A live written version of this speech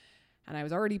and I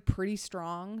was already pretty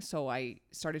strong. So I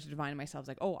started to define myself as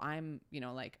like, oh, I'm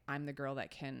the girl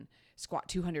that can squat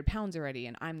 200 pounds already.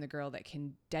 And I'm the girl that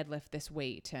can deadlift this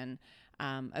weight. And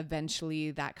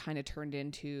eventually that kind of turned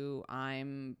into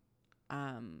I'm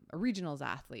a regionals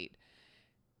athlete.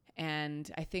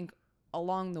 And I think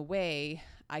along the way,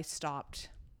 I stopped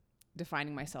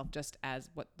defining myself just as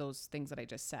what those things that I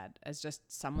just said, as just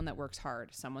someone that works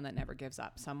hard, someone that never gives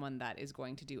up, someone that is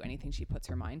going to do anything she puts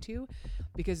her mind to,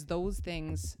 because those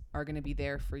things are going to be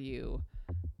there for you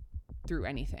through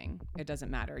anything. It doesn't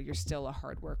matter. You're still a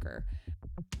hard worker.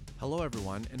 Hello,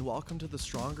 everyone, and welcome to the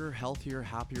Stronger, Healthier,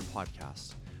 Happier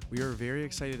podcast. We are very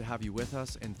excited to have you with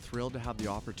us and thrilled to have the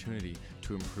opportunity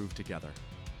to improve together.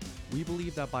 We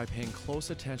believe that by paying close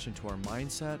attention to our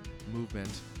mindset,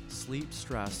 movement, sleep,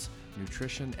 stress,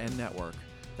 nutrition, and network,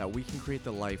 that we can create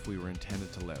the life we were intended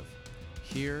to live.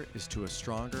 Here is to a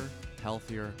stronger,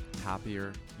 healthier,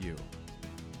 happier you.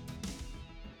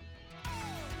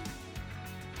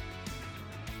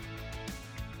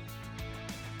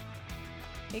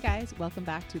 Hey guys, welcome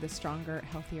back to the Stronger,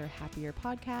 Healthier, Happier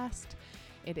podcast.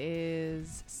 It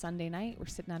is Sunday night. We're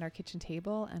sitting at our kitchen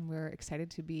table and we're excited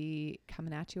to be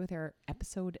coming at you with our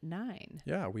episode 9.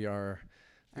 Yeah, we are.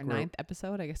 Our 9th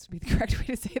episode, I guess would be the correct way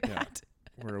to say that.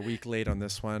 Yeah, we're a week late on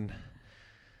this one.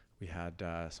 We had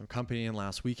some company in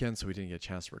last weekend, so we didn't get a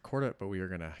chance to record it, but we are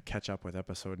going to catch up with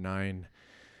episode 9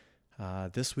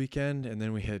 this weekend, and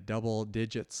then we hit double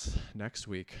digits next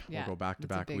week. Yeah, we'll go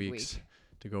back-to-back weeks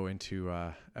to go into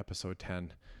episode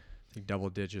 10. I think double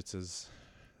digits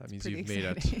that means you've made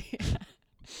it.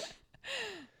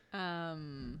 Yeah,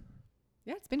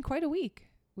 it's been quite a week.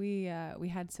 We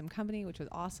had some company, which was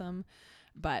awesome,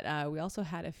 but we also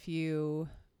had a few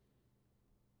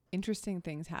interesting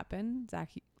things happen. Zach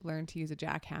learned to use a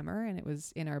jackhammer, and it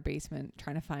was in our basement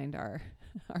trying to find our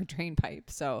drain pipe.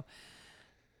 So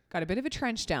got a bit of a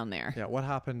trench down there. Yeah, what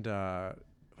happened?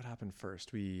 What happened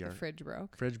first? The fridge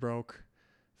broke. Fridge broke,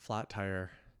 flat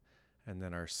tire, and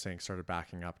then our sink started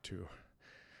backing up to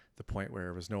the point where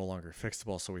it was no longer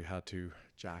fixable. So we had to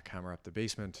jackhammer up the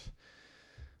basement,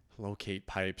 locate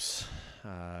pipes.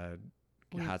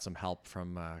 Had some help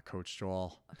from Coach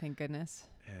Joel. Thank goodness.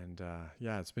 And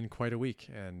yeah, it's been quite a week.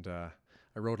 And I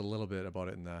wrote a little bit about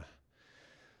it in the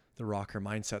Rocker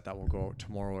Mindset that will go out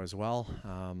tomorrow as well.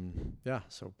 Yeah,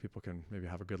 so people can maybe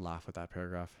have a good laugh with that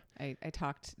paragraph. I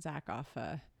talked Zach off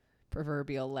a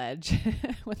proverbial ledge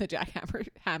when the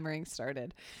jackhammering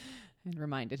started and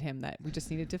reminded him that we just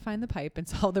needed to find the pipe and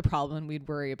solve the problem, and we'd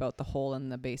worry about the hole in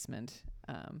the basement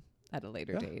at a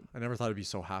later date. I never thought I'd be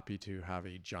so happy to have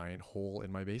a giant hole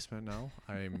in my basement now.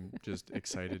 I'm just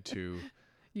excited to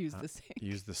use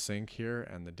the sink here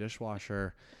and the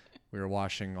dishwasher. We were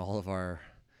washing all of our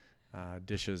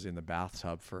dishes in the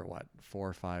bathtub for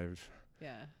 4, 5,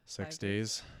 6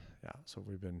 days. Yeah, so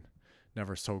we've been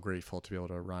never so grateful to be able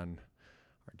to run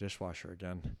our dishwasher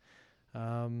again.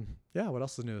 Yeah, what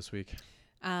else is new this week?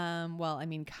 Well, I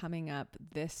mean, coming up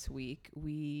this week,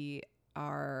 we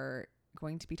are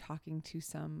going to be talking to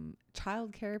some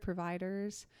childcare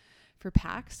providers for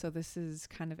PAX. So this is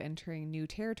kind of entering new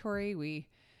territory. We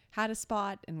had a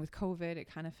spot, and with COVID,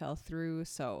 it kind of fell through.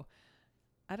 So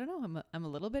I don't know. I'm a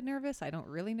little bit nervous. I don't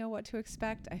really know what to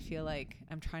expect. I feel like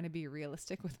I'm trying to be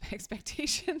realistic with my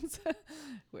expectations,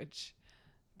 which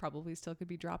probably still could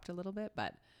be dropped a little bit.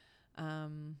 But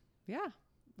yeah,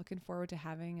 looking forward to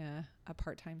having a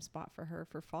part-time spot for her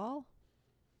for fall.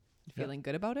 Feeling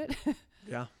good about it.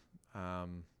 Yeah.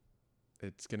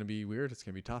 It's going to be weird. It's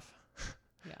going to be tough.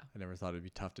 Yeah. I never thought it'd be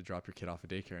tough to drop your kid off of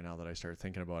daycare now that I started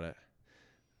thinking about it.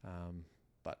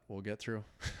 But we'll get through.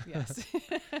 Yes.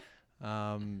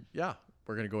 Yeah,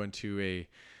 we're going to go into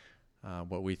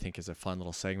what we think is a fun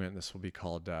little segment. This will be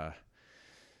called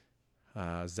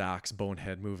Zach's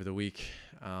Bonehead Move of the Week.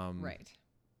 Right.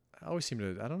 I always seem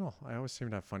to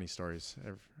have funny stories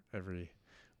every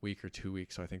week or 2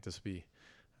 weeks. So I think this will be,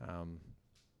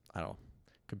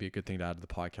 could be a good thing to add to the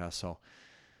podcast. So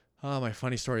my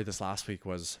funny story this last week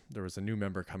was there was a new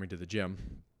member coming to the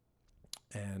gym,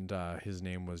 and his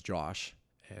name was Josh.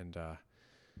 And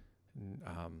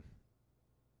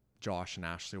Josh and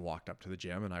Ashley walked up to the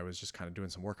gym, and I was just kind of doing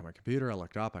some work on my computer. I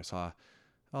looked up, I saw,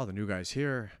 the new guy's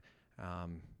here.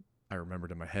 I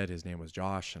remembered in my head his name was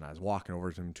Josh, and I was walking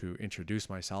over to him to introduce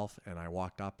myself, and I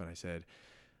walked up and I said,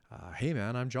 hey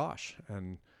man, I'm Josh.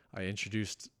 And I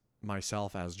introduced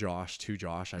myself as Josh to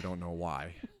Josh. I don't know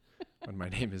why. When my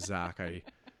name is Zach, I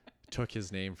took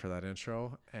his name for that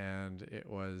intro, and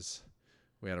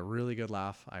we had a really good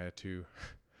laugh. I had to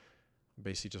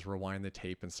basically just rewind the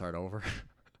tape and start over.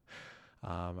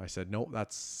 I said, no,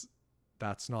 that's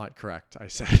not correct. I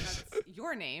said,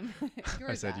 your name.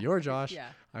 I said, Zach. "You're Josh. Yeah.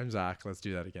 I'm Zach. Let's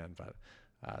do that again." But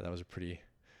that was a pretty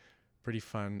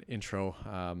fun intro.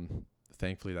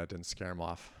 Thankfully, that didn't scare him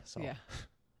off. So Yeah.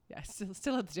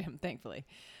 Still at the gym, thankfully.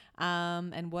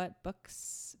 And what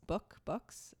books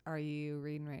are you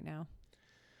reading right now?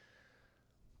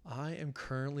 I am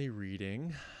currently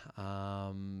reading.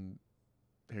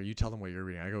 Here, you tell them what you're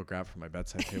reading. I go grab from my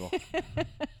bedside table.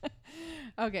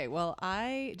 Okay, well,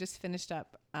 I just finished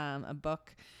up a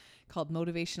book called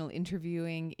Motivational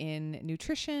Interviewing in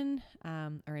Nutrition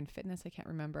or in Fitness. I can't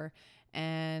remember.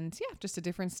 And yeah, just a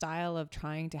different style of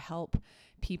trying to help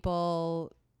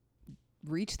people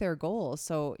reach their goals.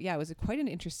 So yeah, it was quite an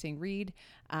interesting read.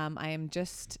 I am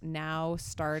just now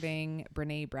starting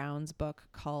Brene Brown's book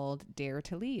called Dare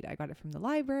to Lead. I got it from the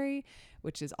library,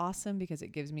 which is awesome because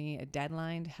it gives me a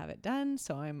deadline to have it done.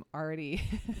 So I'm already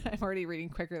reading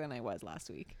quicker than I was last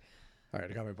week. All right,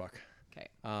 I got my book. Okay.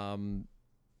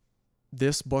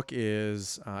 This book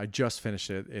is I just finished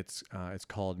it. It's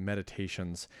called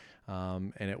Meditations,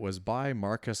 and it was by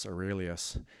Marcus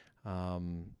Aurelius.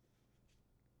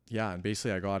 Yeah, and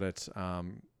basically I got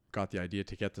the idea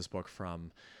to get this book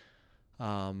from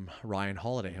Ryan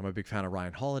Holiday. I'm a big fan of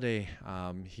Ryan Holiday.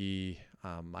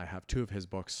 I have two of his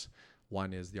books.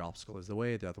 One is The Obstacle is the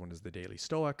Way. The other one is The Daily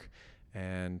Stoic.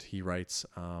 And he writes,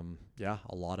 a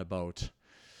lot about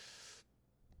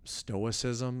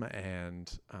stoicism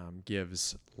and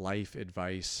gives life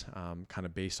advice kind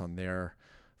of based on their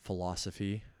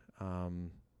philosophy.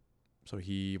 So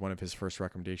one of his first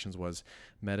recommendations was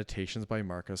Meditations by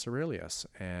Marcus Aurelius.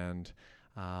 And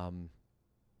I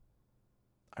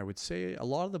would say a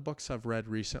lot of the books I've read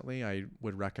recently, I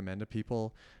would recommend to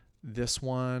people. This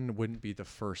one wouldn't be the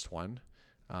first one.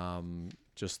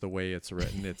 Just the way it's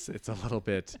written, it's a little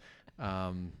bit,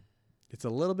 it's a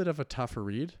little bit of a tougher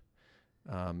read,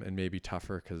 and maybe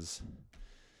tougher because,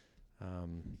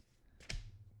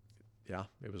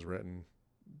 it was written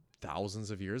thousands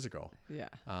of years ago. Yeah.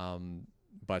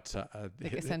 But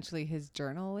like essentially his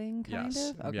journaling kind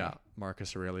yes, of? Okay. Yeah.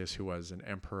 Marcus Aurelius, who was an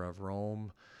emperor of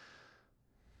Rome,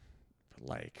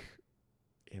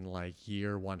 in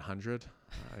year 100.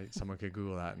 Someone could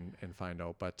Google that and find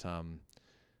out. But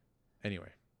anyway,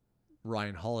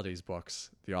 Ryan Holiday's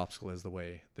books, The Obstacle is the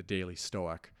Way, The Daily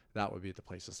Stoic, that would be the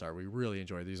place to start. We really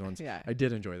enjoy these ones. Yeah. I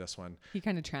did enjoy this one. He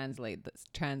kind of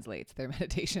translates their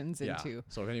meditations into.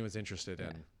 So if anyone's interested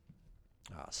in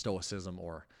stoicism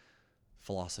or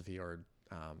philosophy or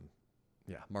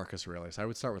Marcus Aurelius, I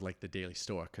would start with the Daily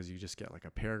Stoic because you just get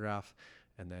a paragraph,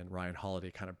 and then Ryan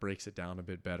Holiday kind of breaks it down a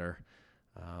bit better,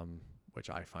 which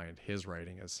I find his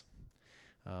writing is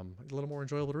a little more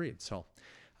enjoyable to read. So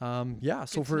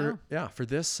so for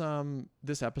this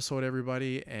episode,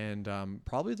 everybody, and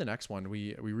probably the next one,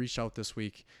 we reached out this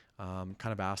week kind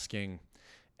of asking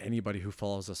anybody who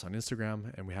follows us on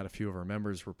Instagram, and we had a few of our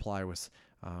members reply with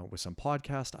some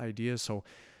podcast ideas. So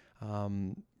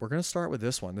we're going to start with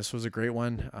this one. This was a great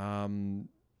one. Let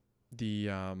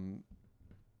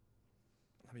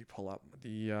me pull up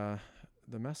the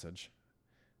message.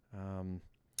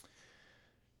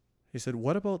 He said,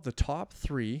 "What about the top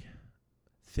 3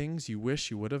 things you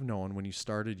wish you would have known when you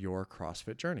started your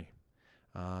CrossFit journey?"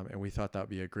 And we thought that would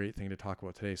be a great thing to talk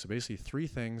about today. So basically 3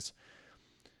 things.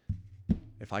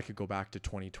 If I could go back to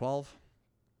 2012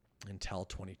 and tell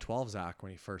 2012 Zach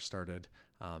when he first started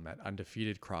at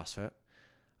Undefeated CrossFit,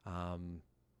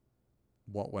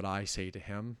 what would I say to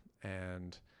him?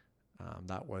 And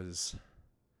that was,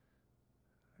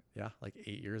 8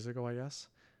 years ago, I guess.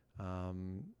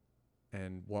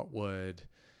 And what would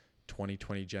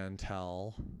 2020 Jen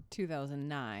tell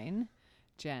 2009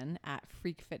 Jen at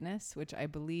Freak Fitness, which I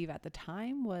believe at the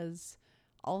time was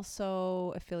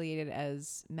also affiliated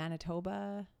as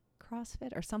Manitoba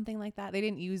CrossFit or something like that. They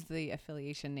didn't use the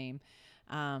affiliation name.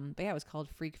 But yeah, it was called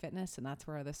Freak Fitness, and that's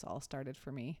where this all started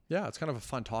for me. Yeah, it's kind of a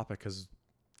fun topic because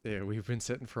we've been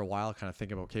sitting for a while kind of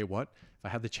thinking about, okay, what if I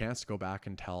had the chance to go back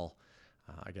and tell,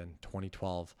 again,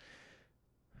 2012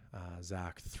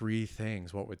 Zach 3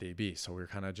 things, what would they be? So we were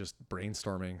kind of just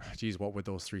brainstorming, geez, what would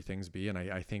those 3 things be? And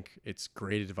I think it's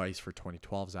great advice for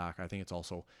 2012 Zach. I think it's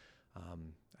also,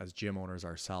 as gym owners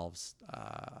ourselves,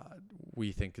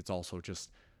 we think it's also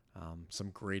just some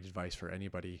great advice for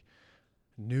anybody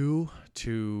new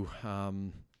to a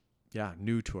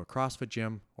CrossFit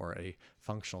gym or a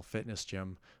functional fitness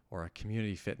gym or a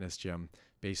community fitness gym.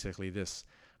 Basically this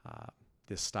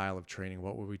style of training,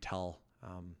 what would we tell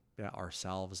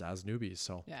ourselves as newbies?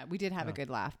 So yeah, we did have a good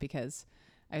laugh because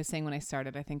I was saying when I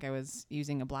started, I think I was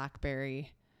using a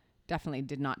BlackBerry. Definitely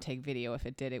did not take video. If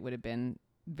it did, it would have been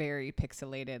very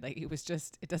pixelated.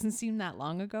 It doesn't seem that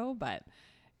long ago, but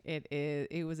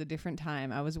It was a different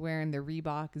time. I was wearing the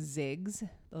Reebok Zigs.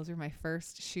 Those were my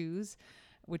first shoes,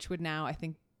 which would now,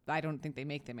 I don't think they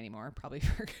make them anymore, probably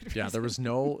for a good reason. Yeah, there was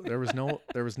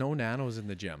no nanos in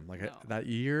the gym. Like No. that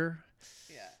year,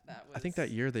 Yeah, that was. I think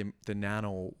that year the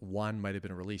Nano 1 might have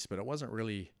been released, but it wasn't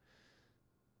really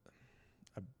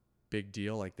a big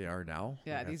deal like they are now.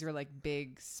 Yeah, Like these were like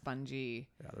big, spongy,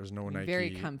 there's no Nike.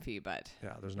 very comfy, but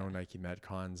Yeah, there's no Nike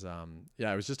Metcons.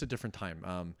 Yeah, it was just a different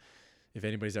time. If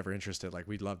anybody's ever interested, like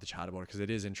we'd love to chat about it because it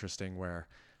is interesting where,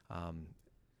 and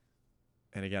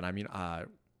again, I mean,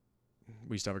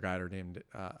 we used to have a guy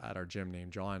at our gym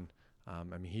named John. I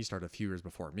mean, he started a few years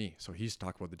before me. So he used to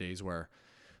talk about the days where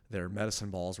their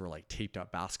medicine balls were like taped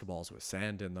up basketballs with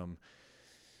sand in them.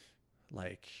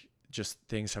 Like just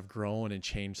things have grown and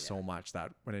changed so much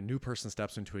that when a new person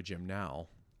steps into a gym now,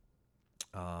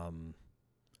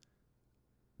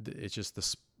 it's just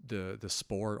the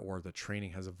sport or the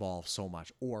training has evolved so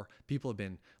much, or people have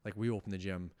been like, we opened the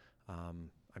gym,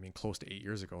 I mean, close to 8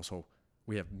 years ago. So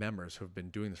we have members who have been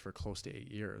doing this for close to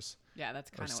 8 years. yeah,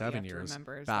 that's Or kind of 7 what you have years. to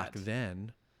remember. Is Back that,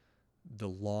 then,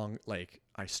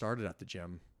 I started at the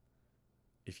gym.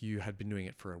 If you had been doing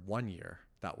it for 1 year,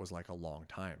 that was like a long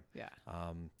time. yeah,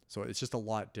 So it's just a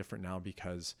lot different now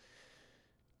because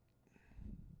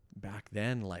back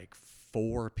then, like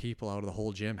 4 people out of the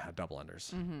whole gym had double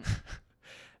unders. mm-hmm.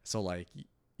 So like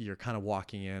you're kind of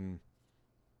walking in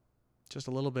just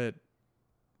a little bit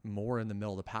more in the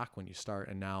middle of the pack when you start.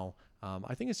 And now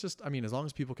I think it's just, I mean, as long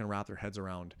as people can wrap their heads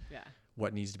around yeah,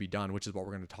 what needs to be done, which is what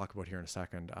we're going to talk about here in a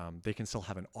second, they can still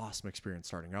have an awesome experience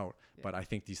starting out. Yeah. But I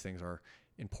think these things are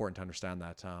important to understand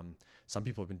that some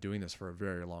people have been doing this for a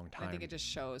very long time. I think it just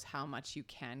shows how much you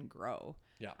can grow.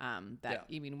 Yeah. I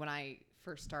mean, when I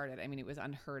first started, I mean, it was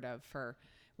unheard of for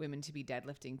women to be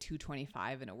deadlifting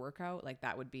 225 in a workout. Like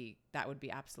that would be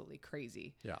absolutely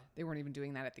crazy. Yeah. They weren't even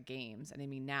doing that at the games. And I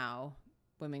mean, now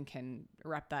women can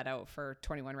rep that out for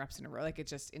 21 reps in a row. Like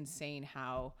it's just insane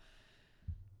how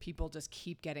people just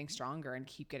keep getting stronger and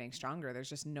keep getting stronger. There's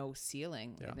just no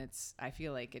ceiling. Yeah. And I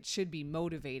feel like it should be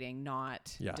motivating,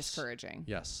 not Yes. discouraging.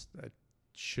 Yes. It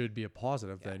should be a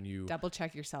positive. Yeah. Then you, Double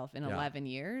check yourself in 11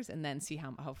 years and then see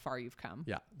how far you've come.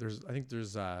 yeah, I think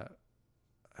there's,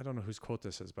 I don't know whose quote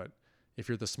this is, but if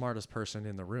you're the smartest person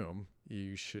in the room,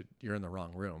 you're in the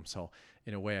wrong room. So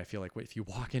in a way, I feel like if you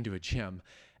walk into a gym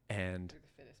and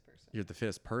you're the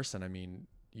fittest person, I mean,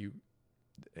 you're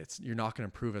not going to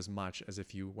improve as much as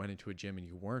if you went into a gym and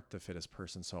you weren't the fittest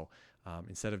person. So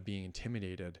instead of being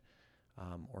intimidated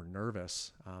or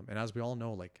nervous, and as we all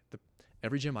know, like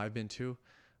every gym I've been to,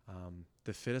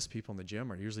 the fittest people in the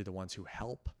gym are usually the ones who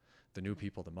help the new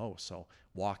people the most. So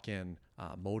walk in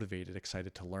motivated,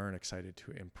 excited to learn, excited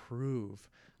to improve.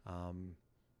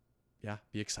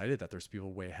 Be excited that there's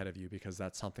people way ahead of you, because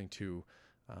that's something to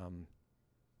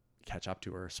catch up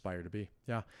to or aspire to be.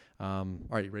 Yeah. All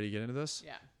right, you ready to get into this?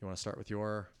 Yeah. You want to start with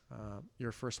your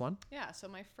first one? Yeah. So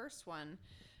my first one,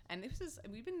 and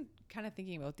we've been kind of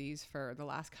thinking about these for the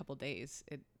last couple days.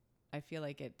 I feel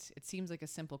like it seems like a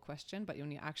simple question, but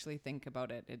when you actually think about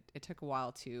it, it took a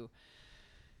while to,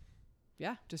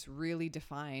 just really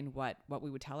define what we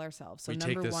would tell ourselves. So we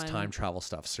number take this one, time travel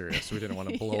stuff serious. So we didn't want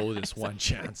to blow this one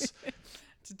chance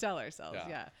to tell ourselves.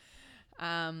 Yeah.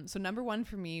 So number one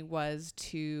for me was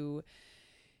to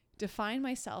define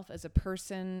myself as a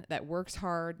person that works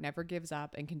hard, never gives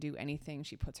up, and can do anything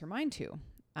she puts her mind to.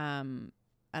 And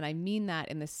I mean that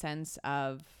in the sense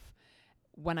of,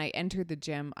 when I entered the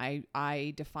gym,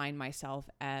 I defined myself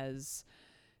as,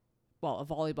 well, a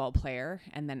volleyball player.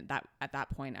 And then at that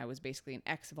point, I was basically an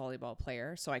ex-volleyball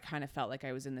player. So I kind of felt like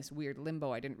I was in this weird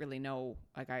limbo. I didn't really know,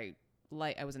 I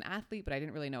was an athlete, but I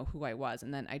didn't really know who I was.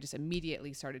 And then I just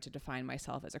immediately started to define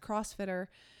myself as a CrossFitter.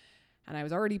 And I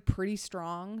was already pretty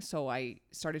strong. So I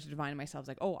started to define myself as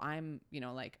like, oh, I'm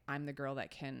the girl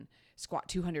that can squat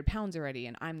 200 pounds already.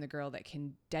 And I'm the girl that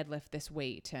can deadlift this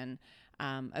weight. And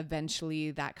eventually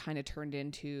that kind of turned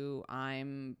into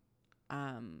I'm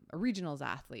a regionals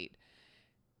athlete.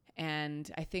 And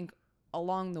I think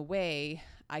along the way,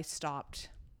 I stopped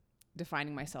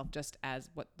defining myself just as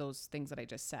what those things that I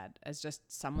just said, as just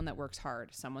someone that works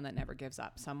hard, someone that never gives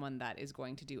up, someone that is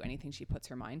going to do anything she puts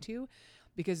her mind to,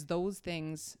 because those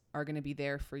things are going to be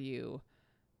there for you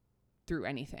through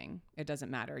anything. It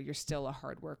doesn't matter. You're still a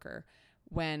hard worker.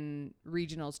 When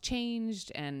regionals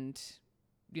changed and,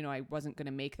 I wasn't going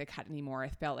to make the cut anymore, I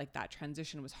felt like that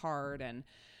transition was hard, and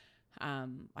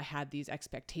I had these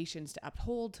expectations to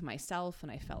uphold to myself, and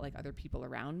I felt like other people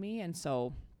around me. And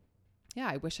so,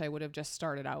 I wish I would have just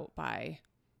started out by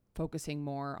focusing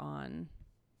more on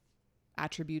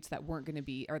attributes that weren't going to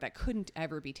be, or that couldn't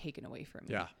ever be taken away from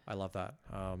me. Yeah, I love that.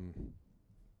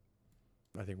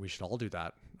 I think we should all do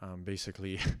that.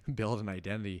 Basically build an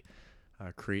identity,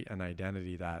 create an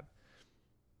identity that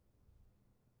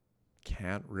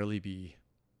can't really be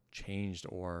changed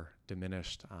or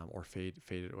diminished, or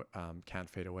can't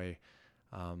fade away.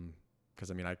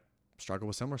 Cause I mean, I struggle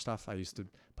with similar stuff. I used to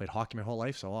play hockey my whole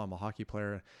life. So I'm a hockey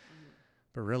player,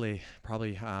 but really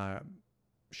probably,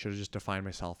 should have just defined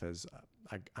myself as,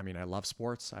 I mean, I love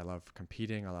sports. I love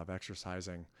competing. I love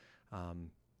exercising.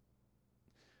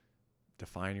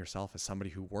 Define yourself as somebody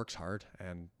who works hard,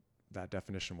 and that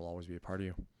definition will always be a part of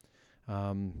you.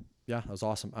 Yeah, that was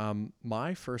awesome.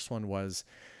 My first one was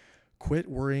quit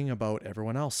worrying about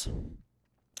everyone else.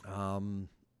 I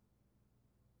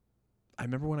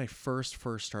remember when I first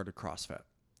started CrossFit.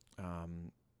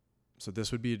 So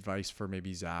this would be advice for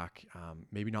maybe Zach,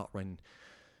 maybe not when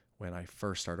I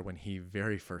first started, when he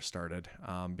very first started,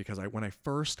 because when I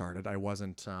first started, I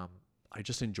wasn't, I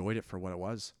just enjoyed it for what it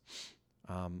was.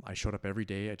 I showed up every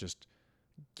day. I just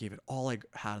gave it all I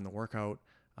had in the workout.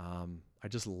 I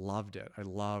just loved it. I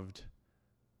loved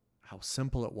how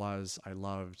simple it was. I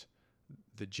loved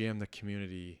the gym, the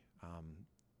community,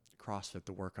 CrossFit,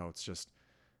 the workouts, just,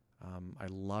 I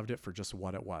loved it for just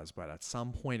what it was. But at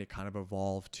some point it kind of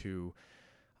evolved to,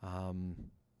 I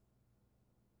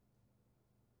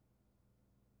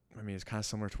mean, it's kind of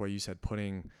similar to what you said,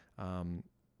 putting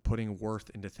worth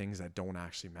into things that don't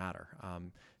actually matter.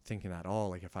 Thinking that,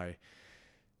 like if I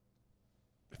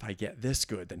get this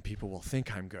good, then people will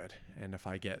think I'm good. And if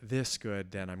I get this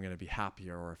good, then I'm going to be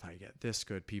happier. Or if I get this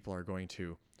good, people are going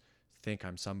to think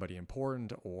I'm somebody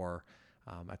important. Or,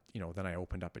 then I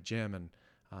opened up a gym, and,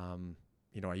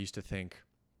 I used to think,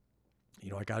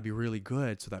 I got to be really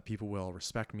good so that people will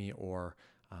respect me, or,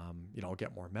 I'll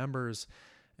get more members.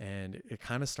 And it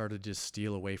kind of started to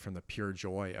steal away from the pure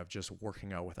joy of just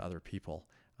working out with other people.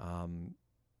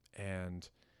 And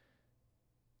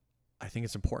I think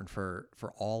it's important for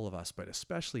all of us, but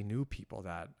especially new people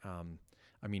that,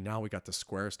 now we got the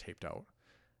squares taped out,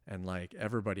 and like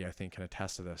everybody, I think, can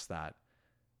attest to this, that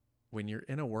when you're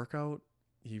in a workout,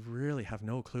 you really have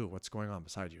no clue what's going on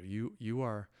beside you.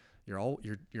 You're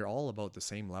all about the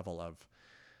same level of,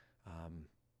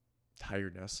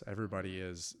 tiredness. Everybody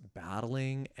is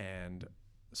battling. And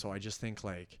so I just think,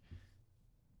 like,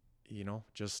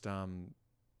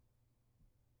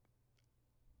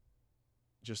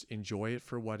 just enjoy it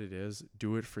for what it is.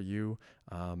 Do it for you.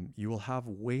 You will have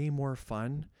way more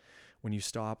fun when you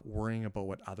stop worrying about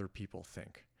what other people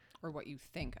think. Or what you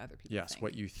think other people think. Yes,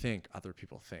 what you think other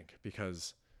people think,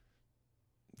 because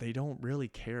they don't really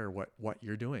care what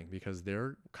you're doing, because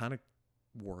they're kind of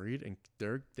worried, and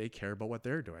they care about what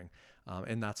they're doing.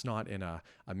 And that's not in a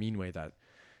mean way that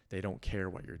they don't care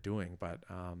what you're doing. But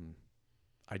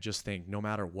I just think no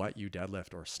matter what you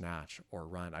deadlift or snatch or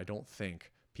run, I don't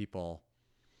think people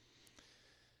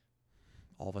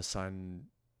all of a sudden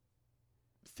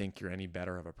think you're any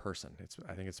better of a person.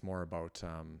 I think it's more about,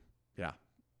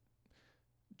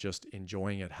 just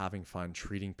enjoying it, having fun,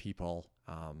 treating people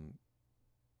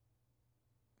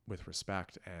with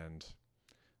respect. And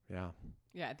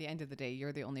yeah, at the end of the day,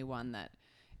 you're the only one that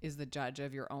is the judge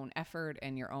of your own effort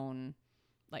and your own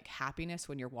like happiness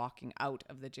when you're walking out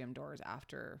of the gym doors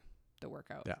after the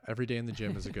workout. Yeah, every day in the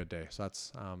gym is a good day. So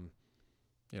that's,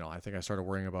 I think I started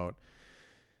worrying about,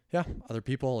 other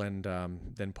people, and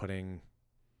then putting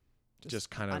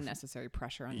just kind of unnecessary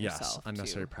pressure on yourself. Yes,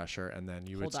 unnecessary pressure. And then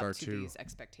you would hold up start to these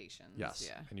expectations. Yes.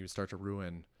 Yeah. And you would start to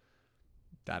ruin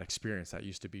that experience that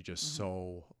used to be just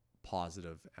so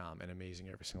positive and amazing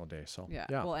every single day. So yeah.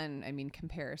 Well, and I mean,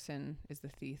 comparison is the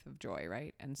thief of joy,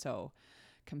 right? And so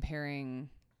comparing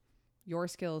your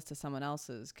skills to someone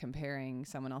else's, comparing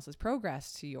someone else's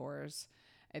progress to yours,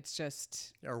 it's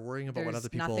just, or worrying about what other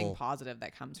people, nothing positive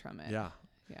that comes from it. Yeah.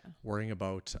 Worrying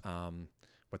about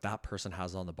what that person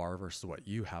has on the bar versus what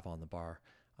you have on the bar.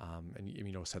 And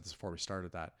said this before we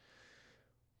started, that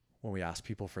when we ask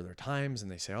people for their times and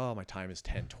they say, my time is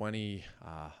 10:20,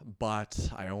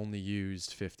 but I only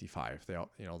used 55.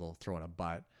 They'll throw in a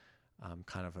but,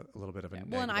 kind of a little bit of a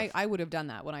negative. Well, and I would have done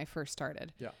that when I first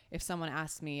started. Yeah. If someone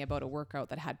asked me about a workout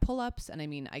that had pull-ups, and I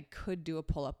mean, I could do a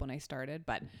pull-up when I started,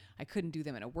 but I couldn't do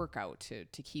them in a workout to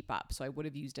keep up. So I would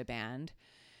have used a band.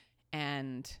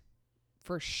 And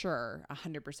for sure,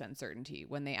 100% certainty,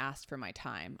 when they asked for my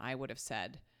time, I would have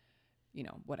said,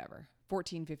 whatever,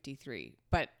 14:53.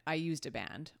 But I used a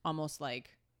band, almost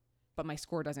like, but my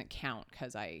score doesn't count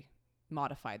because I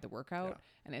modified the workout. Yeah.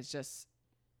 And it's just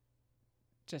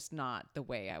not the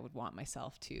way I would want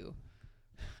myself to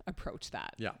approach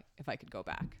that. Yeah. If I could go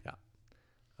back.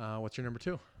 Yeah. What's your number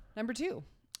 2? Number 2,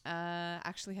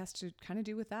 actually has to kind of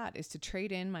do with that, is to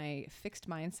trade in my fixed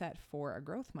mindset for a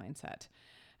growth mindset.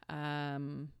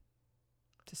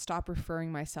 To stop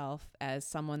referring myself as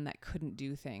someone that couldn't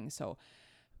do things. So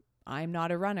I'm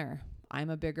not a runner. I'm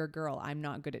a bigger girl. I'm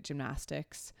not good at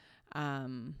gymnastics.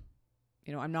 I'm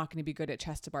not going to be good at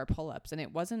chest to bar pull-ups. And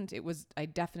I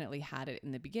definitely had it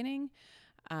in the beginning.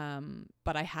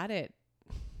 But I had it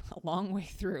a long way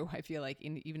through. I feel like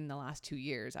even in the last 2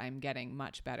 years, I'm getting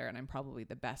much better, and I'm probably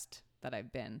the best that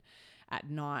I've been at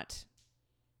not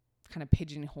kind of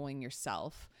pigeonholing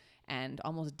yourself and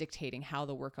almost dictating how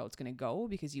the workout's going to go,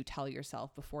 because you tell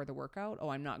yourself before the workout, oh,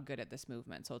 I'm not good at this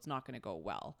movement, so it's not going to go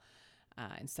well,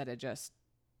 instead of just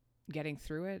getting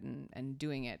through it and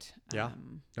doing it. Yeah.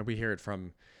 And we hear it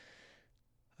from,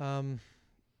 not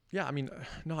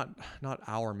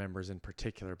our members in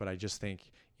particular, but I just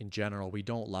think in general, we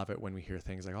don't love it when we hear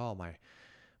things like, oh,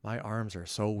 my arms are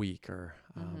so weak, or,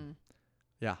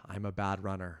 I'm a bad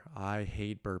runner. I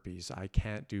hate burpees. I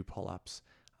can't do pull-ups.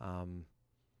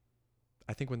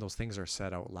 I think when those things are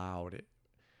said out loud,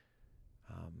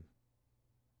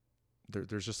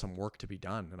 there's just some work to be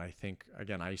done. And I think,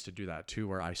 again, I used to do that too,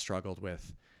 where I struggled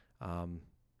with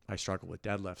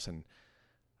deadlifts. And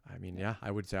I mean, I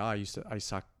would say, I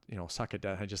suck at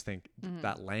deadlift. I just think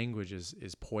that language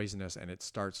is poisonous, and it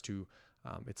starts to,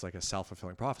 it's like a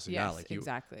self-fulfilling prophecy. Yes, like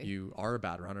exactly. You are a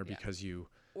bad runner because you,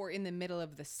 or in the middle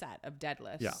of the set of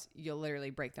deadlifts, you'll literally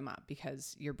break them up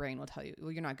because your brain will tell you,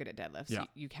 well, you're not good at deadlifts. Yeah.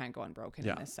 You can't go unbroken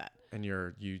in this set. And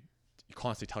you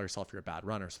constantly tell yourself you're a bad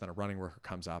runner. So then a running workout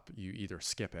comes up, you either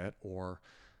skip it, or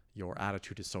your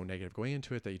attitude is so negative going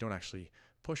into it that you don't actually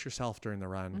push yourself during the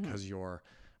run because you're,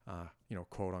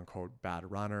 quote unquote bad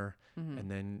runner.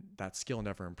 And then that skill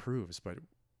never improves. But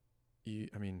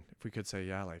if we could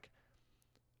say,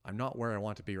 I'm not where I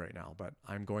want to be right now, but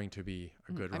I'm going to be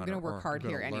a good runner. I'm going to work hard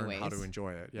here anyways. Learn how to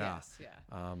enjoy it. Yeah. Yes, yeah.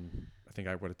 I think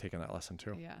I would have taken that lesson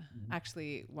too. Yeah.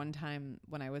 Actually, one time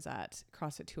when I was at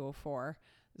CrossFit 204,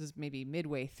 this is maybe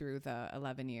midway through the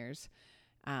 11 years,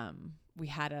 we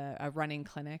had a running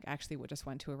clinic. Actually, we just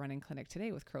went to a running clinic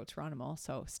today with Coach Ronimal.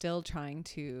 So still trying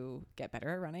to get better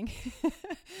at running.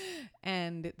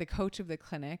 And the coach of the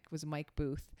clinic was Mike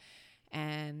Booth.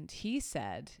 And he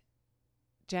said,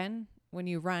 Jen, when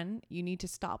you run, you need to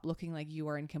stop looking like you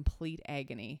are in complete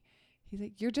agony. He's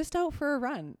like, you're just out for a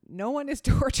run. No one is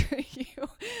torturing you.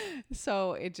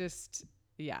 So it just,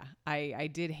 I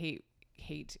did hate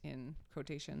in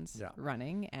quotations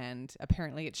running. And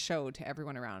apparently it showed to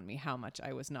everyone around me how much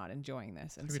I was not enjoying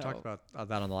this. And we talked about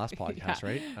that on the last podcast,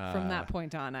 right? From that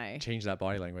point on, I changed that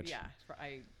body language. Yeah.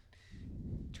 I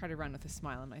try to run with a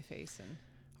smile on my face. And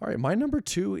all right. My number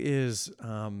 2 is,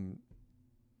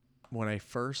 when I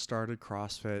first started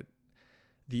CrossFit,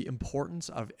 the importance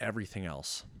of everything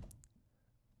else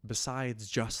besides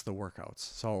just the workouts.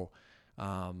 So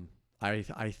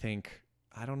I think,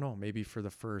 I don't know, maybe for the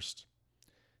first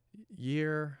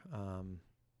year,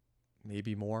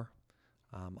 maybe more,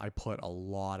 I put a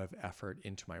lot of effort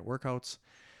into my workouts.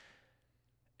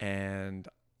 And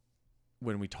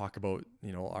when we talk about,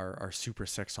 our Super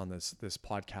 6 on this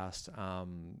podcast,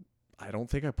 I don't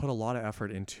think I put a lot of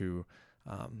effort into,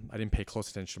 I didn't pay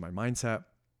close attention to my mindset,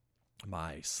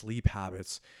 my sleep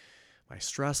habits, my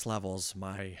stress levels,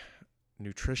 my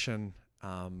nutrition,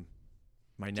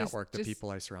 my network, the people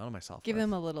I surround myself with. Give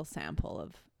them a little sample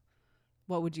of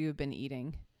what would you have been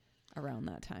eating around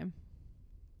that time?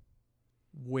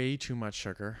 Way too much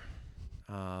sugar.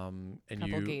 And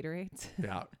couple Gatorades.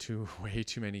 Way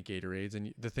too many Gatorades.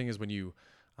 And the thing is, when you,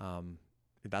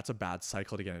 that's a bad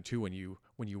cycle to get into. When you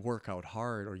work out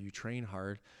hard, or you train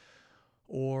hard,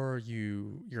 or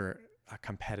you're a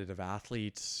competitive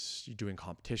athlete, you're doing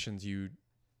competitions, you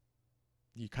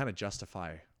kind of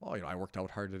justify, I worked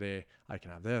out hard today, I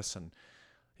can have this, and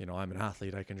I'm an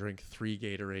athlete, I can drink 3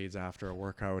 Gatorades after a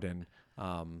workout. And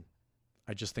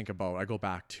I just think about, I go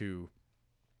back to,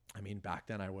 back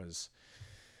then I was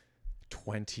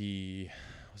 25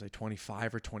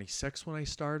 or 26 when I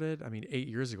started. 8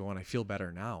 years ago, and I feel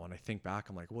better now. And I think back,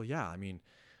 I'm like, well, yeah,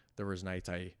 there was nights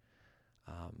I'd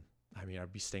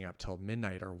be staying up till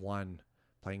midnight or 1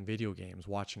 playing video games,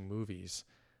 watching movies.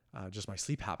 Just my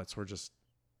sleep habits were just,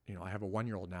 I have a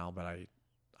 1-year-old now, but I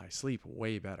sleep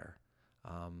way better.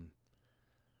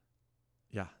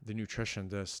 The nutrition,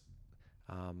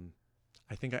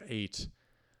 I think I ate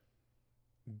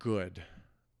good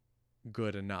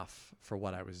enough for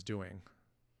what I was doing,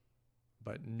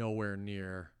 but nowhere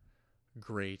near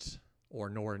great, or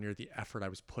nowhere near the effort I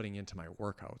was putting into my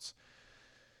workouts.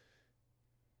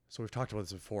 So we've talked about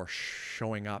this before.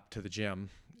 Showing up to the gym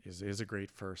is a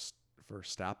great first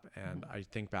step. And I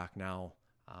think back now,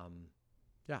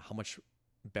 yeah, how much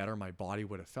better my body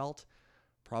would have felt.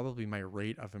 Probably my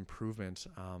rate of improvement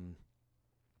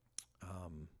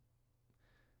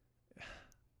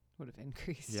Would have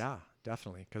increased. yeah,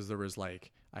 definitely. Because there was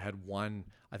like, I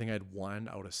think I had 1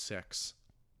 out of 6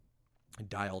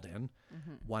 dialed in,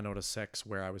 1 out of 6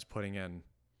 where I was putting in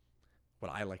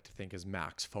what I like to think is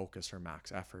max focus or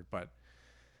max effort. But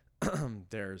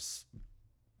there's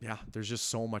just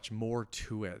so much more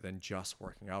to it than just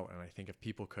working out. And I think if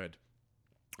people could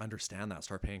understand that,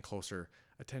 start paying closer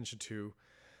attention to,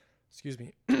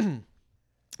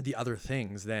 the other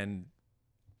things, then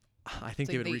I think It's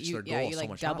they like would reach their goal yeah, you so like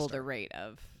much double faster. the rate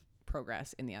of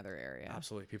progress in the other area.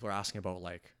 Absolutely. People are asking about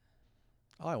like,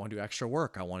 oh, I want to do extra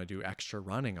work. I want to do extra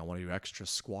running. I want to do extra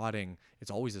squatting. It's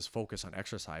always this focus on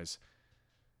exercise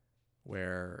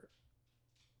where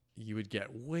you would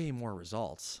get way more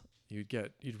results.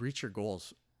 You'd reach your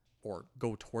goals or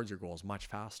go towards your goals much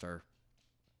faster.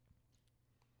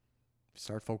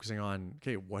 Start focusing on,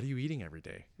 okay, what are you eating every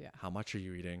day? Yeah. How much are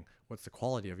you eating? What's the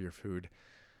quality of your food?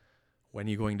 When are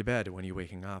you going to bed? When are you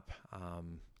waking up?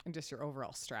 And just your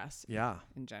overall stress Yeah.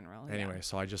 in general. Anyway,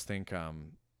 so I just think,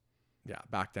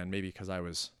 back then, maybe because I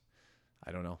was,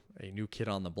 I don't know, a new kid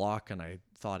on the block and I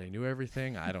thought I knew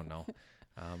everything. I don't know.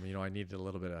 I needed a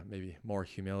little bit of maybe more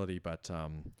humility, but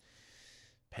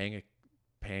paying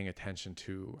attention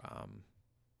to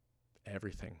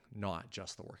everything, not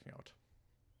just the working out.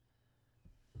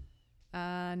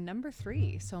 Number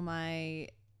 3. So my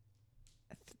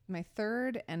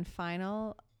third and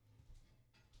final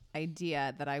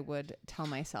idea that I would tell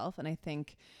myself, and I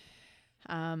think,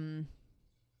 I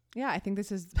think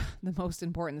this is the most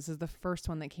important. This is the first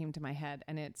one that came to my head,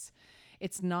 and it's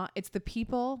the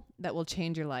people that will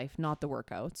change your life, not the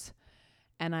workouts.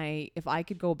 And if I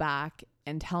could go back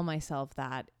and tell myself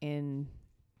that in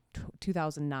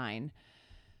 2009,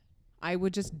 I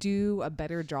would just do a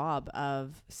better job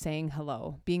of saying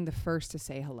hello, being the first to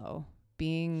say hello,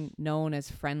 being known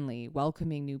as friendly,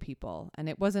 welcoming new people. And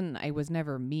I was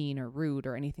never mean or rude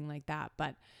or anything like that,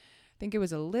 but I think it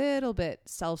was a little bit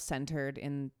self-centered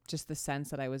in just the sense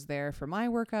that I was there for my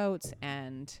workouts.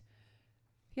 And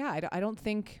yeah, I don't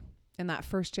think in that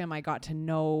first gym I got to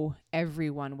know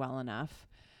everyone well enough.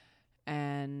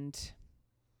 And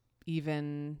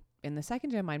even in the second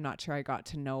gym, I'm not sure I got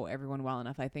to know everyone well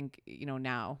enough. I think,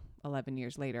 now 11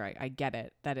 years later, I get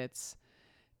it that it's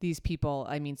these people.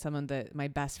 I mean, some of my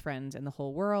best friends in the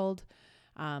whole world,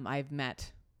 I've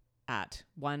met at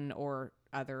one or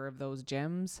other of those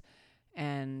gyms,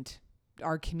 and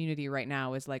our community right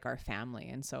now is like our family.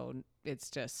 And so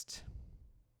it's just,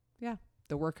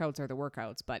 the workouts are the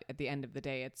workouts, but at the end of the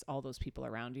day, it's all those people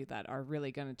around you that are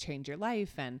really going to change your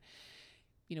life. And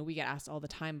we get asked all the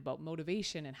time about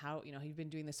motivation and how, you've been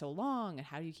doing this so long and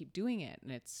how do you keep doing it?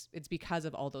 And it's because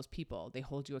of all those people. They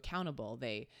hold you accountable.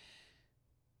 They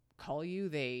call you.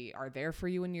 They are there for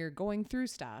you when you're going through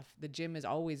stuff. The gym is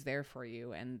always there for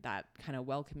you. And that kind of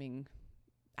welcoming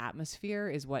atmosphere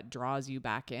is what draws you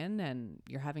back in, and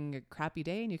you're having a crappy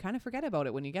day and you kind of forget about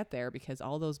it when you get there because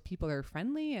all those people are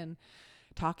friendly and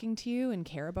talking to you and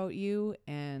care about you.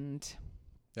 And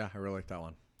Yeah, I really like that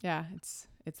one. yeah, it's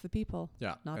the people,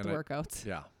 not the workouts.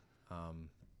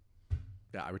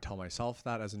 I would tell myself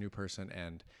that as a new person.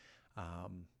 And I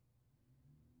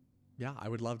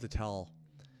would love to tell,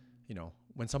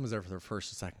 when someone's there for their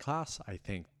first or second class, I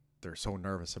think they're so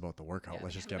nervous about the workout.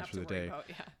 Let's just get through the day.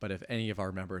 But if any of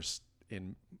our members I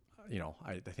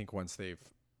think once they've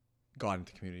got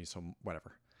into community, so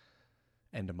whatever,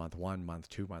 end of month 1, month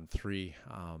 2, month 3,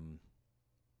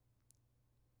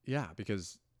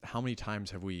 because how many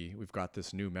times have we've got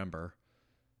this new member,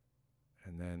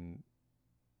 and then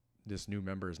this new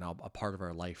member is now a part of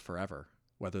our life forever,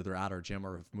 whether they're at our gym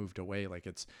or have moved away. Like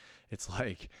it's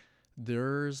like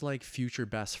there's like future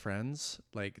best friends,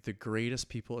 like the greatest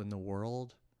people in the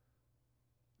world,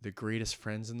 the greatest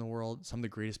friends in the world, some of the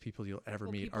greatest people you'll ever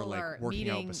meet are like working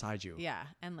out beside you. Yeah.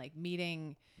 And like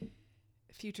meeting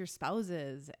future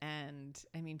spouses, and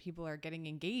I mean, people are getting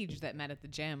engaged that met at the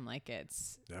gym. Like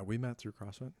we met through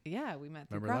CrossFit. Yeah, we met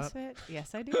through Remember CrossFit. that?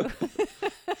 Yes, I do.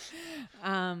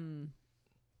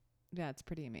 It's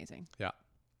pretty amazing.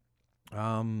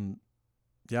 My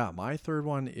third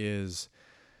one is,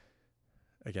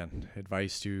 again,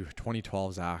 advice to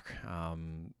 2012 Zach.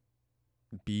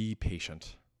 Be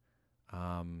patient.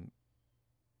 I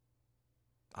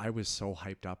was so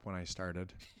hyped up when I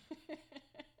started.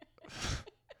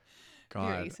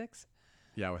 God. Your Asics?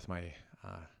 Yeah, with my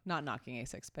not knocking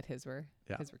Asics, but his were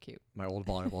cute. My old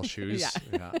volleyball shoes.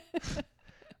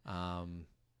 I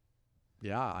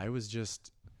was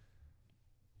just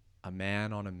a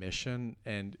man on a mission,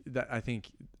 and that I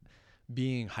think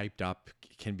being hyped up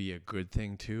can be a good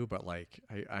thing too, but like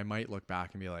I might look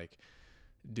back and be like,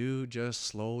 dude, just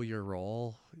slow your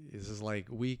roll. This is like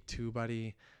week 2,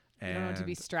 buddy. You don't want to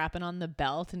be And strapping on the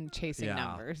belt and chasing yeah,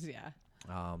 numbers. Yeah.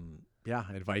 yeah,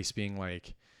 advice being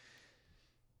like,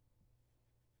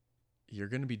 you're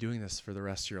going to be doing this for the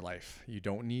rest of your life. You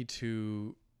don't need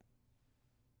to,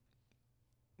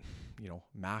 you know,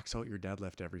 max out your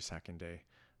deadlift every second day.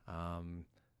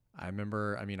 I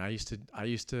remember, I mean, I used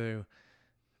to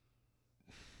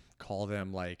call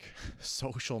them like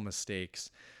social mistakes.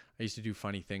 I used to do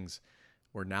funny things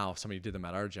where now if somebody did them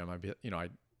at our gym, I'd be, you know,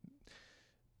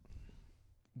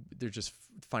 they're just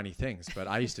funny things, but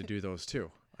I used to do those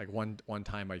too. Like one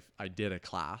time I did a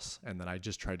class and then I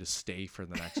just tried to stay for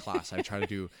the next class. I tried to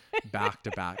do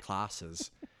back-to-back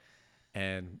classes,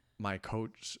 and my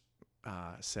coach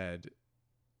said,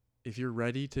 if you're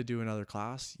ready to do another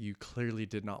class, you clearly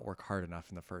did not work hard enough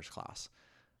in the first class.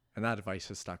 And that advice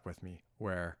has stuck with me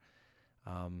where,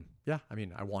 yeah, I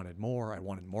mean, I wanted more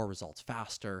results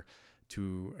faster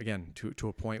to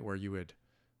a point where you would,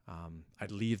 I'd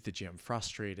leave the gym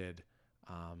frustrated.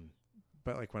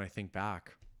 But like when I think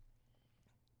back,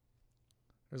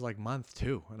 it was like month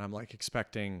 2 and I'm like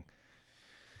expecting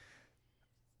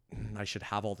I should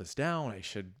have all this down. I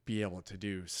should be able to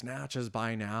do snatches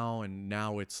by now. And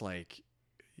now it's like,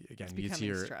 again, It's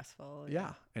becoming stressful.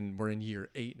 Yeah. And we're in year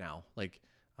 8 now. Like,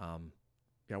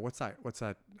 yeah, what's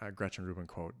that Gretchen Rubin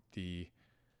quote? The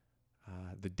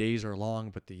days are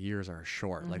long, but the years are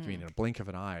short. Like, I mean, in a blink of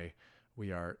an eye,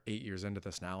 we are 8 years into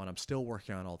this now, and I'm still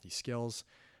working on all these skills.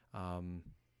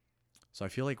 So I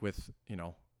feel like with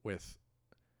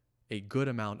a good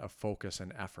amount of focus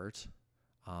and effort,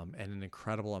 and an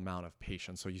incredible amount of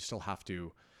patience. So you still have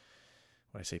to,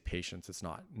 when I say patience, it's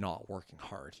not working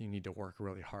hard. You need to work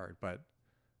really hard, but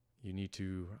you need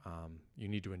to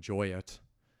enjoy it.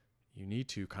 You need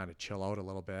to kind of chill out a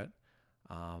little bit.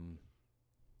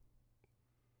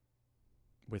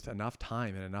 With enough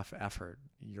time and enough effort,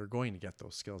 you're going to get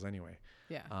those skills anyway.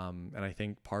 Yeah. And I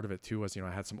think part of it too was,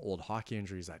 I had some old hockey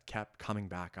injuries that kept coming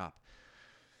back up.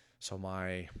 So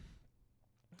my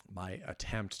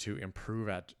attempt to improve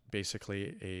at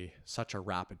basically such a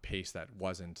rapid pace that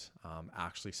wasn't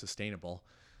actually sustainable,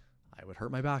 I would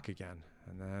hurt my back again.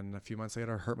 And then a few months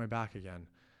later, hurt my back again.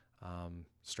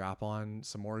 Strap on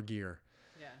some more gear.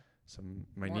 Yeah. Some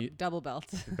double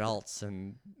belts. belts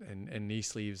and knee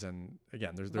sleeves. And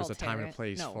again, there's a time and a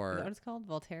place for. Is that what it's called?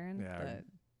 Voltaren? Yeah.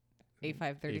 The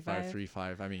A535.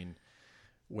 A535. I mean,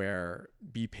 where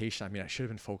be patient. I mean, I should have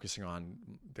been focusing on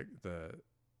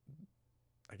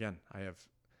again,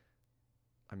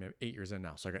 I'm 8 years in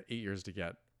now. So I got 8 years to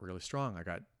get really strong. I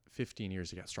got 15 years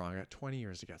to get strong. I got 20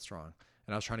 years to get strong.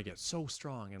 And I was trying to get so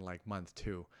strong in like month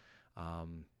 2,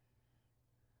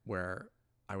 where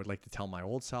I would like to tell my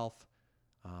old self,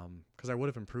 because I would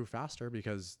have improved faster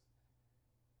because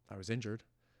I was injured.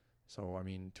 So, I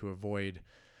mean, to avoid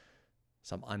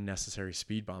some unnecessary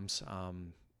speed bumps,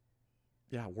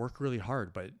 yeah, work really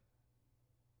hard, but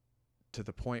to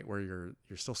the point where you're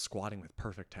still squatting with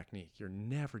perfect technique. You're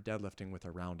never deadlifting with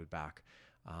a rounded back.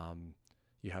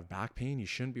 You have back pain, you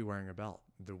shouldn't be wearing a belt.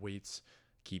 The weights,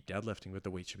 keep deadlifting, but the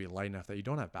weight should be light enough that you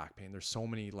don't have back pain. There's so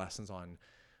many lessons on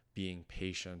being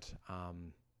patient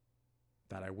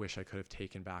that I wish I could have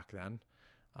taken back then.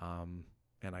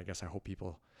 And I guess I hope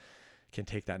people can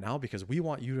take that now, because we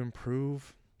want you to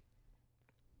improve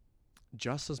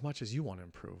just as much as you want to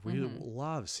improve. We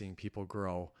love seeing people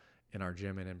grow in our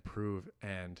gym and improve.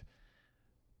 And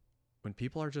when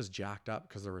people are just jacked up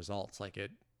because of the results, like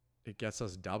it gets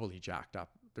us doubly jacked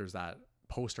up. There's that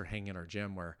poster hanging in our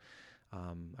gym where I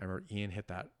remember Ian hit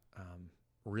that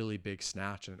really big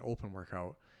snatch in an open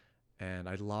workout. And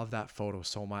I love that photo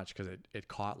so much because it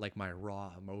caught like my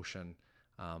raw emotion.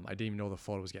 I didn't even know the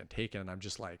photo was getting taken. And I'm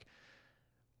just like,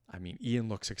 I mean, Ian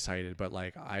looks excited, but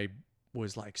like I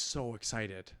was like so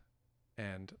excited.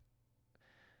 And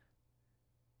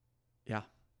yeah.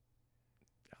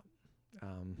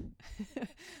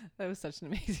 That was such an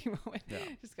amazing moment. Yeah.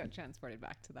 Just got transported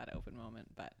back to that open moment.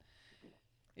 But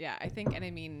yeah, I think, and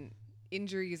I mean,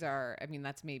 injuries are, I mean,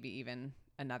 that's maybe even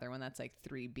another one that's like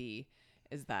 3B,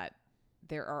 is that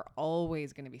there are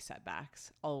always going to be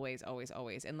setbacks. Always, always,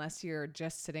 always. Unless you're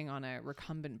just sitting on a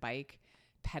recumbent bike,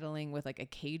 pedaling with like a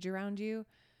cage around you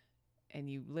and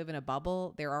you live in a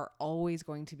bubble, there are always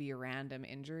going to be random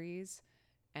injuries,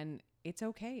 and it's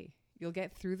okay. You'll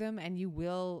get through them and you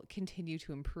will continue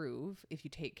to improve if you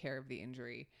take care of the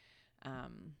injury.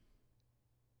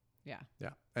 Yeah. Yeah.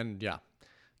 And yeah,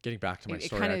 getting back to my It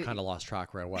story, I kind of lost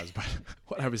track where I was, but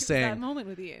what I was that saying, moment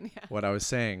with Ian. Yeah. what I was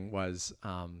saying was,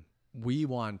 we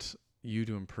want you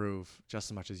to improve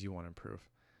just as much as you want to improve.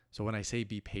 So when I say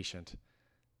be patient,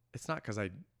 it's not because We're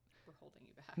holding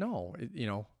you back. no,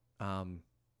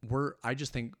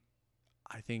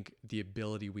 I think the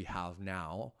ability we have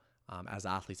now, as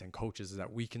athletes and coaches, is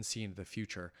that we can see into the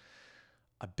future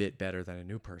a bit better than a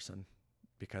new person,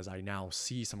 because I now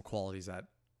see some qualities that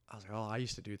I was like, oh, I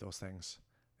used to do those things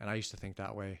and I used to think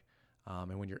that way.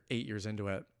 And when you're 8 years into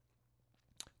it,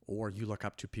 or you look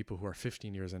up to people who are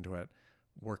 15 years into it,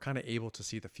 we're kind of able to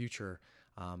see the future,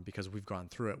 because we've gone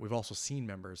through it. We've also seen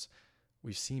members,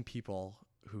 we've seen people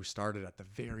who started at the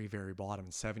very, very bottom,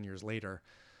 and 7 years later,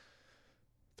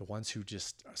 the ones who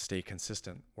just stay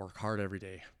consistent, work hard every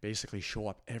day, basically show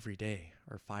up every day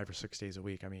or 5 or 6 days a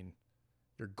week. I mean,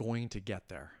 you're going to get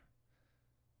there.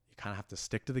 You kind of have to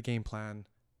stick to the game plan.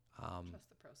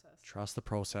 Trust the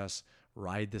process.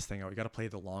 Ride this thing out. You got to play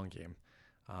the long game.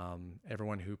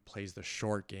 Everyone who plays the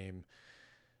short game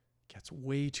gets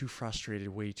way too frustrated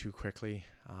way too quickly.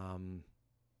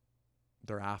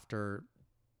 They're after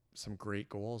some great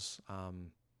goals.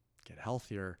 Get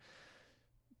healthier.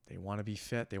 They want to be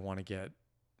fit. They want to get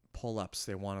pull-ups.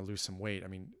 They want to lose some weight. I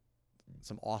mean,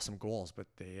 some awesome goals, but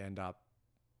they end up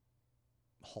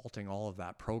halting all of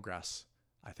that progress,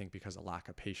 I think, because of lack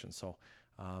of patience. So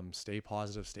stay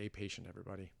positive, stay patient,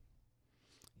 everybody.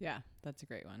 Yeah, that's a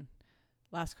great one.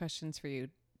 Last questions for you.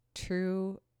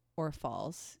 True or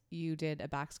false? You did a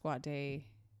back squat day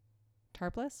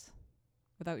tarpless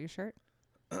without your shirt?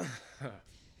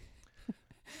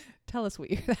 Tell us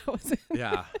what year that was.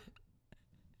 Yeah.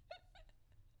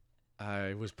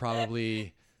 I was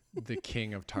probably the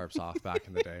king of tarps off back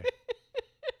in the day.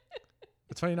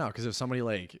 It's funny now, because if somebody,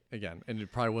 like, again, and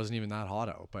it probably wasn't even that hot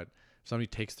out, but if somebody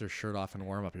takes their shirt off and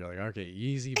warm up, you're like, okay,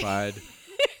 easy, bud.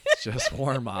 Just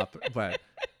warm up. But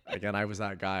again, I was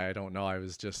that guy. I don't know. I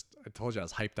told you I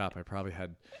was hyped up. I probably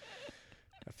had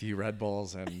a few Red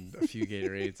Bulls and a few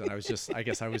Gatorades. And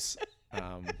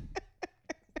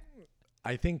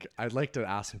I think I'd like to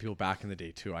ask some people back in the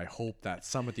day too. I hope that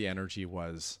some of the energy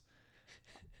was,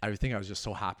 I think I was just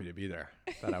so happy to be there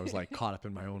that I was like caught up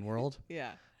in my own world.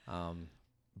 Yeah.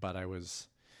 But I was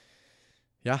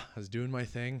doing my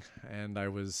thing, and I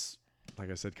was,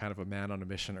 like I said, kind of a man on a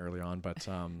mission early on, but,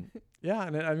 yeah.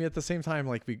 And I mean, at the same time,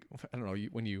 like I don't know,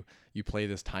 when you play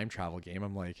this time travel game,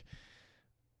 I'm like,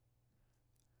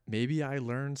 maybe I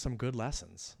learned some good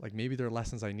lessons. Like maybe there are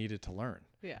lessons I needed to learn.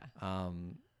 Yeah.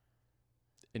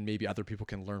 And maybe other people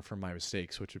can learn from my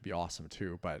mistakes, which would be awesome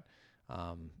too. But,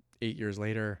 8 years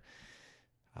later,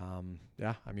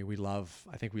 yeah, I mean,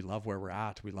 I think we love where we're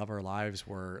at. We love our lives.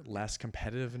 We're less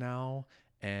competitive now,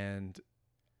 and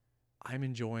I'm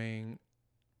enjoying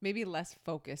maybe less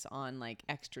focus on like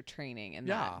extra training and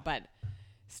Yeah. that, but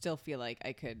still feel like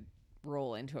I could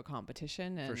roll into a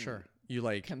competition and for sure. You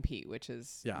like compete, which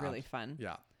is really fun.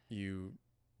 Yeah.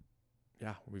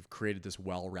 We've created this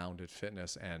well-rounded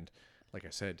fitness, and like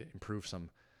I said, improve some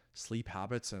sleep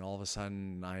habits, and all of a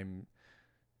sudden I'm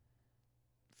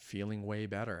feeling way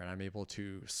better, and I'm able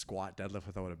to squat, deadlift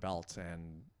without a belt,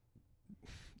 and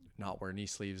not wear knee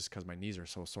sleeves because my knees are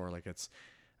so sore. Like it's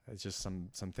just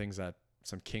some things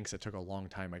some kinks that took a long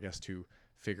time, I guess, to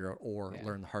figure out or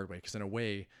learn the hard way. Because in a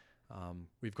way,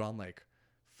 we've gone like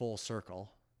full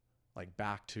circle, like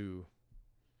back to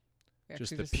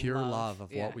just the pure love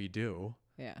of what we do.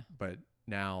 Yeah. But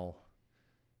now,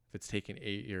 if it's taken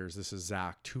 8 years, this is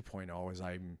Zach 2.0. Is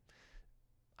I'm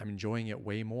enjoying it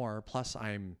way more. Plus,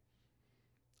 I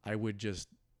would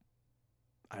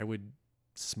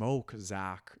smoke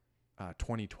Zach,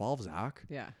 2012 Zach.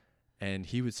 Yeah. And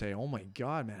he would say, "Oh my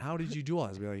God, man, how did you do all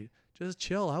this?" I'd be like, "Just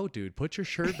chill out, dude. Put your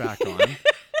shirt back on.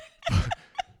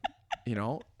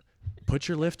 Put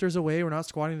your lifters away. We're not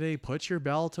squatting today. Put your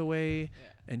belt away,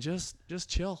 and just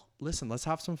chill. Listen, let's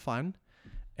have some fun."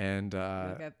 And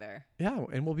we'll get there. Yeah,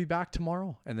 and we'll be back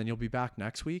tomorrow, and then you'll be back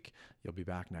next week. You'll be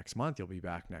back next month. You'll be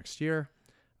back next year.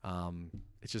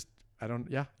 It's just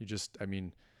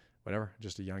whatever.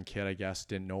 Just a young kid, I guess,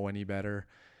 didn't know any better,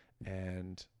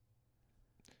 and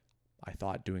I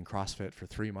thought doing CrossFit for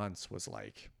 3 months was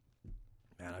like,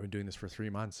 man, I've been doing this for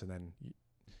 3 months, and then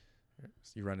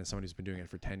you run into somebody who's been doing it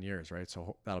for 10 years, right?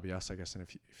 So that'll be us, I guess, in a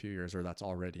few years, or that's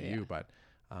already you. But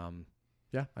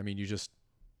yeah, I mean, you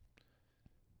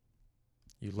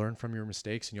learn from your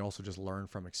mistakes, and you also just learn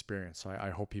from experience. So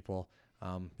I hope people,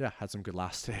 had some good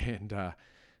laughs today, and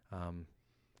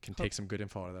can take some good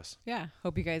info out of this. Yeah.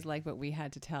 Hope you guys like what we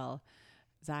had to tell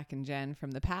Zach and Jen from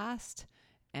the past,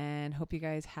 and hope you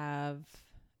guys have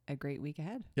a great week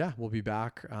ahead. Yeah, we'll be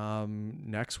back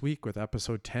next week with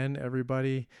episode 10,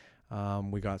 everybody.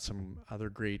 We got some other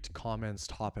great comments,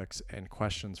 topics, and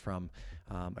questions from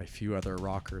a few other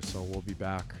rockers. So we'll be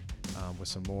back with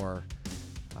some more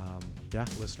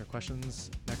listener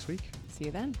questions next week. See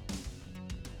you then.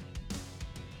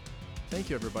 Thank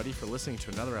you, everybody, for listening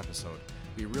to another episode.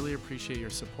 We really appreciate your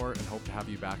support and hope to have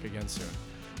you back again soon.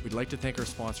 We'd like to thank our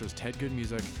sponsors, Ted Good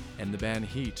Music and the band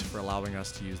Heat, for allowing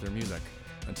us to use their music.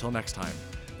 Until next time,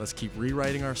 let's keep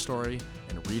rewriting our story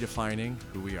and redefining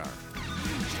who we are.